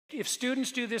if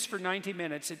students do this for 90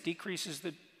 minutes, it decreases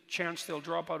the chance they'll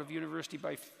drop out of university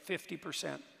by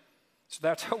 50%. So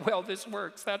that's how well this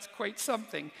works. That's quite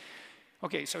something.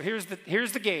 Okay, so here's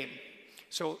the game.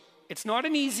 So it's not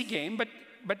an easy game, but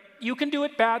you can do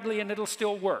it badly and it'll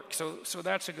still work. So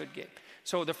that's a good game.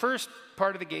 So the first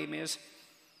part of the game is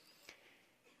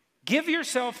give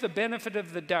yourself the benefit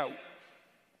of the doubt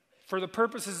for the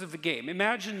purposes of the game.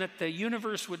 Imagine that the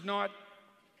universe would not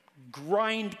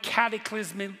grind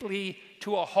cataclysmically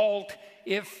to a halt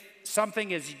if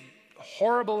something as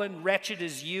horrible and wretched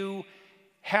as you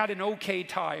had an okay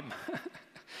time.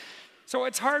 So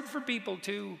it's hard for people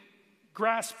to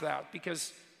grasp that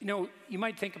because, you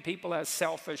might think of people as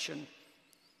selfish and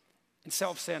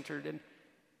self-centered and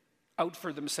out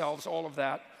for themselves, all of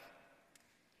that.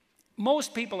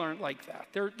 Most people aren't like that.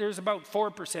 There's about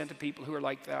 4% of people who are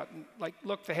like that, and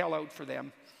look the hell out for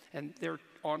them. And they're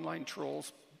online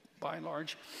trolls, by and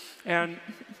large. And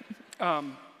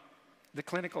the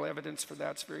clinical evidence for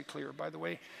that's very clear, by the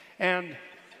way. And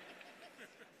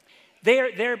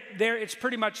it's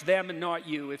pretty much them and not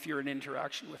you if you're in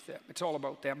interaction with them. It's all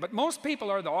about them. But most people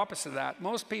are the opposite of that.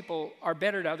 Most people are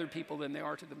better to other people than they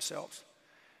are to themselves.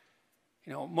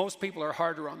 Most people are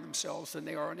harder on themselves than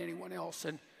they are on anyone else.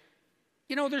 And,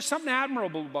 there's something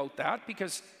admirable about that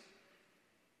because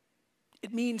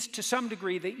it means to some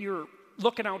degree that you're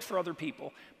looking out for other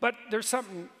people. But there's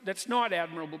something that's not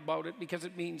admirable about it because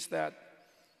it means that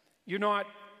you're not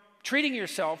treating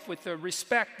yourself with the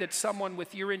respect that someone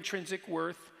with your intrinsic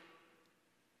worth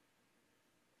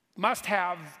must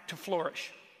have to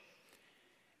flourish.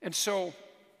 And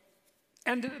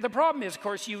the problem is, of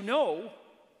course,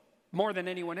 more than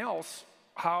anyone else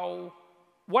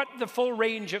what the full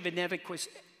range of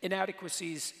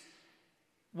inadequacies,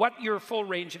 what your full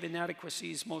range of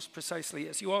inadequacies most precisely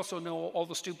is. You also know all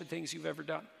the stupid things you've ever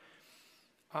done.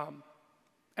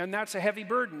 And that's a heavy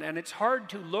burden, and it's hard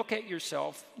to look at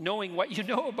yourself, knowing what you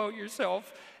know about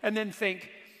yourself, and then think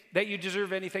that you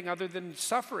deserve anything other than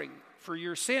suffering for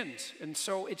your sins. And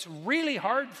so it's really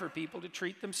hard for people to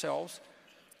treat themselves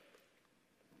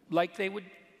like they would.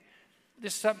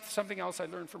 This is something else I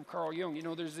learned from Carl Jung.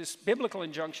 There's this biblical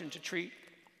injunction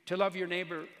to love your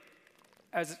neighbor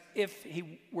as if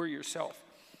he were yourself.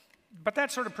 But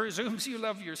that sort of presumes you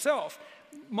love yourself.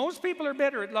 Most people are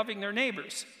better at loving their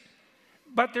neighbors.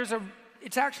 But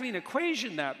it's actually an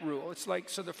equation, that rule. It's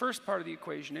so the first part of the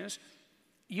equation is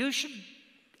you should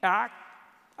act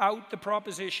out the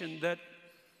proposition that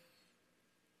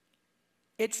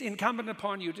it's incumbent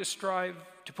upon you to strive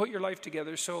to put your life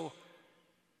together so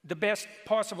the best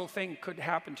possible thing could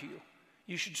happen to you.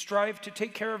 You should strive to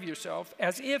take care of yourself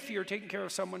as if you're taking care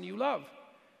of someone you love.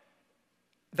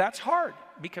 That's hard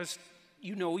because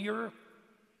you're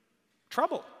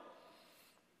trouble.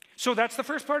 So that's the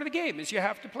first part of the game, is you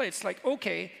have to play. It's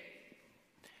okay,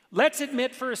 let's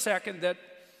admit for a second that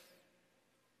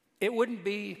it wouldn't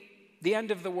be the end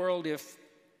of the world if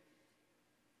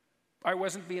I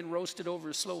wasn't being roasted over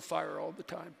a slow fire all the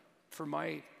time for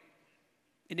my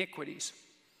iniquities.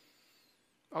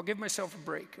 I'll give myself a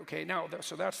break. Okay, now,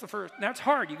 so that's the first. That's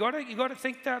hard. You got to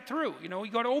think that through. You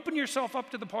got to open yourself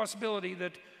up to the possibility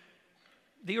that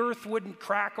the earth wouldn't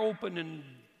crack open and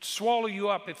swallow you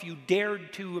up if you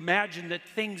dared to imagine that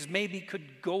things maybe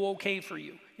could go okay for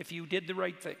you if you did the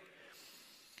right thing.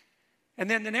 And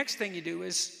then the next thing you do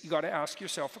is you got to ask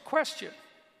yourself a question.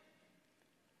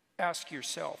 Ask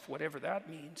yourself, whatever that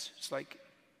means. It's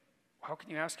how can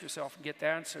you ask yourself and get the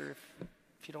answer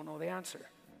if you don't know the answer?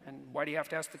 And why do you have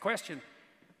to ask the question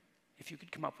if you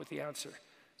could come up with the answer?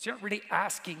 So you're not really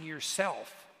asking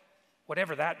yourself,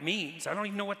 whatever that means. I don't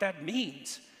even know what that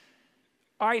means.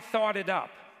 I thought it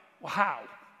up. Well, how?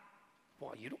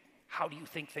 Well, how do you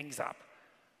think things up?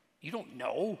 You don't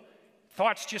know.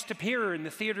 Thoughts just appear in the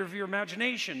theater of your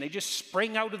imagination. They just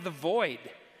spring out of the void.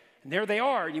 And there they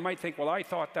are. You might think, well, I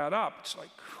thought that up. It's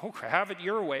okay, have it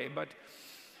your way, but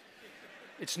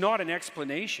it's not an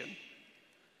explanation.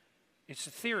 It's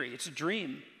a theory. It's a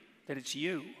dream that it's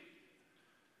you.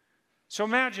 So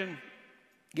imagine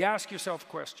you ask yourself a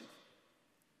question.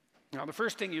 Now, the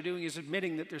first thing you're doing is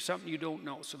admitting that there's something you don't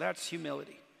know. So that's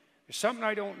humility. There's something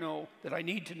I don't know that I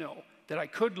need to know, that I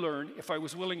could learn if I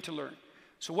was willing to learn.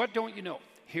 So what don't you know?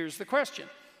 Here's the question.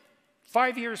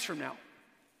 5 years from now,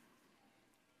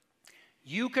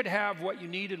 you could have what you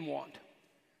need and want.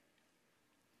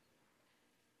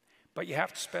 But you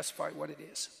have to specify what it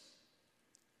is.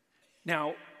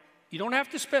 Now, you don't have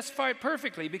to specify it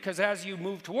perfectly because as you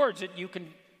move towards it, you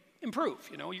can improve.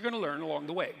 You're going to learn along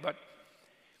the way. But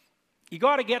you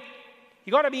got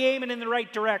to be aiming in the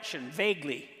right direction,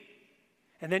 vaguely.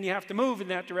 And then you have to move in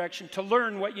that direction to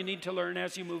learn what you need to learn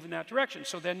as you move in that direction.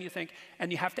 So then you think,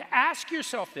 and you have to ask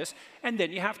yourself this, and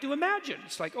then you have to imagine.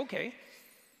 It's like, okay,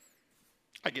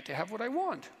 I get to have what I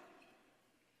want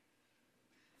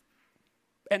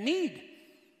and need.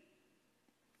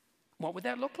 What would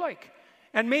that look like?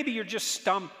 And maybe you're just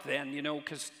stumped then, you know,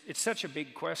 because it's such a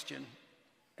big question.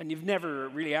 And you've never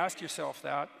really asked yourself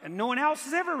that. And no one else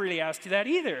has ever really asked you that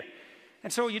either.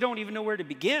 And so you don't even know where to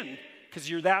begin, because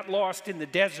you're that lost in the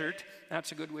desert.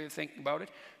 That's a good way of thinking about it.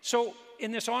 So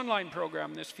in this online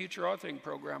program, this future authoring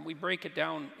program, we break it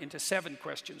down into 7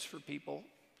 questions for people.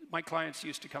 My clients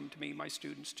used to come to me, my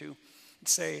students too, and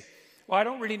say, well, I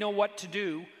don't really know what to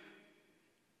do.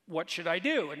 What should I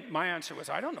do? And my answer was,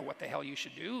 I don't know what the hell you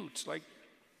should do. It's like,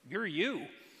 you're you.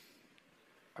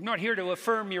 I'm not here to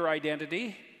affirm your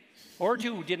identity or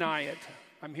to deny it.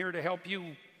 I'm here to help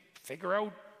you figure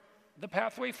out the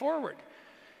pathway forward.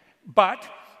 But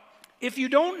if you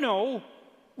don't know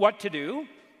what to do,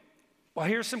 well,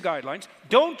 here's some guidelines.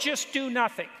 Don't just do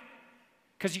nothing,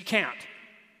 because you can't.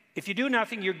 If you do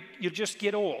nothing, you just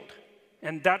get old,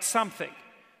 and that's something.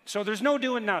 So there's no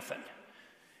doing nothing.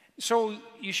 So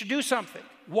you should do something.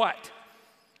 What?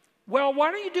 Well,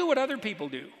 why don't you do what other people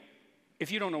do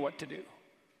if you don't know what to do?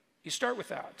 You start with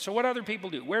that. So what other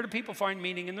people do? Where do people find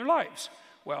meaning in their lives?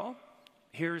 Well,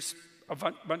 here's a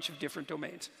bunch of different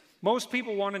domains. Most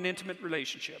people want an intimate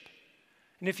relationship.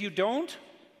 And if you don't,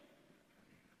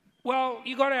 well,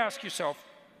 you got to ask yourself,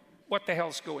 what the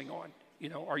hell's going on? You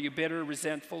know, are you bitter,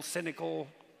 resentful, cynical,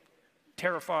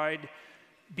 terrified,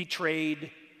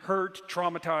 betrayed, hurt,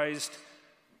 traumatized?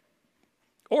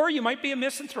 Or you might be a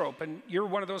misanthrope, and you're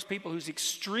one of those people who's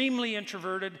extremely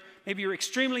introverted. Maybe you're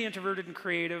extremely introverted and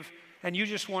creative, and you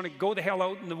just want to go the hell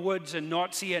out in the woods and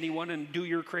not see anyone and do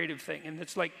your creative thing. And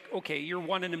it's like, okay, you're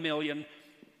 1 in a million.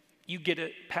 You get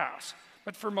a pass.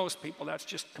 But for most people, that's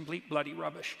just complete bloody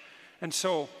rubbish. And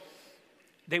so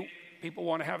people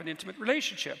want to have an intimate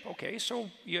relationship. Okay, so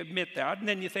you admit that, and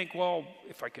then you think, well,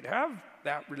 if I could have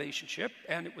that relationship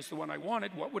and it was the one I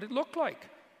wanted, what would it look like?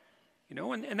 You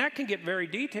know, and that can get very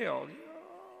detailed.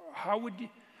 How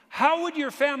would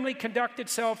your family conduct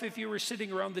itself if you were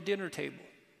sitting around the dinner table?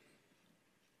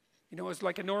 You know, it's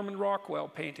like a Norman Rockwell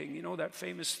painting, you know, that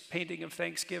famous painting of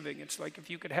Thanksgiving. It's like if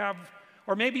you could have,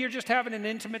 or maybe you're just having an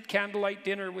intimate candlelight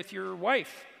dinner with your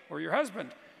wife or your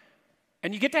husband,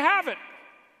 and you get to have it,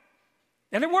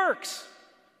 and it works.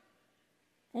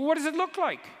 Well, what does it look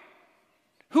like?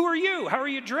 Who are you? How are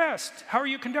you dressed? How are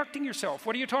you conducting yourself?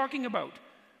 What are you talking about?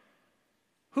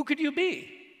 Who could you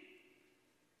be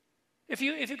if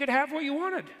you could have what you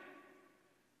wanted?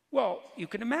 Well, you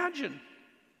can imagine,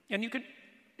 and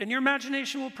your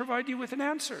imagination will provide you with an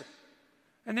answer.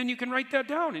 And then you can write that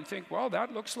down and think, well,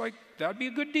 that looks like that'd be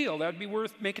a good deal. That'd be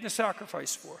worth making a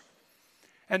sacrifice for.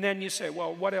 And then you say,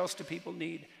 well, what else do people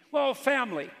need? Well,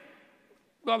 family.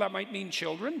 Well, that might mean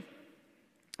children.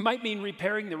 It might mean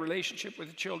repairing the relationship with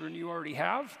the children you already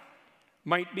have.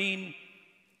 Might mean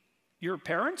your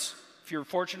parents, if you're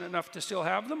fortunate enough to still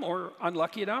have them, or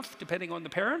unlucky enough, depending on the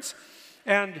parents.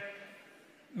 And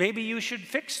maybe you should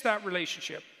fix that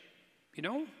relationship, you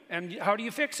know? And how do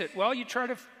you fix it? Well, you try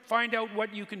to find out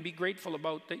what you can be grateful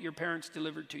about that your parents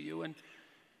delivered to you.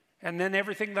 And then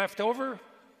everything left over,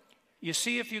 you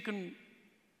see if you can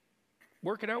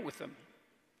work it out with them.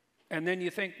 And then you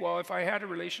think, well, if I had a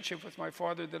relationship with my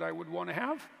father that I would want to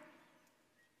have,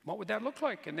 what would that look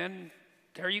like? And then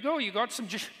there you go. You got some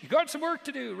work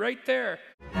to do right there.